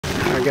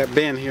I got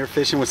Ben here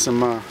fishing with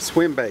some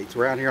swim baits.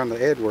 We're out here on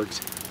the Edwards.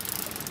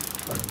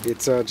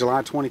 It's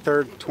July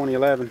 23rd,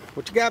 2011.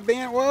 What you got,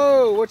 Ben?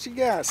 Whoa, what you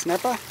got?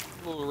 Snapper?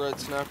 A little red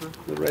snapper.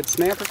 Little red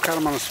snapper? Caught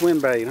him on a swim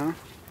bait, huh?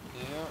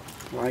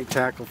 Yeah. Light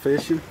tackle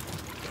fishing.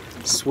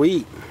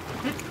 Sweet.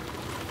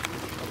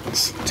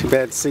 It's too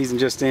bad the season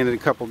just ended a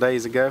couple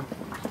days ago.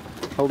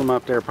 Hold him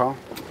up there, Paul.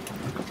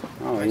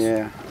 Oh nice.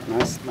 Yeah,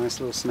 nice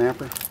little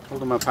snapper.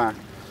 Hold him up high.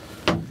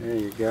 There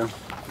you go.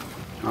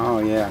 Oh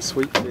yeah,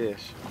 sweet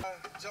fish.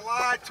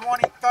 July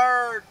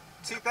 23rd,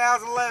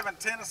 2011,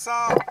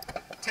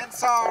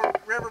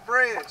 Tensaw River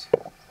Bridge.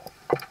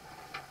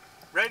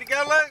 Ready to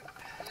go, Luke?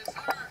 Yes,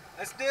 sir.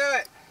 Let's do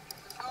it.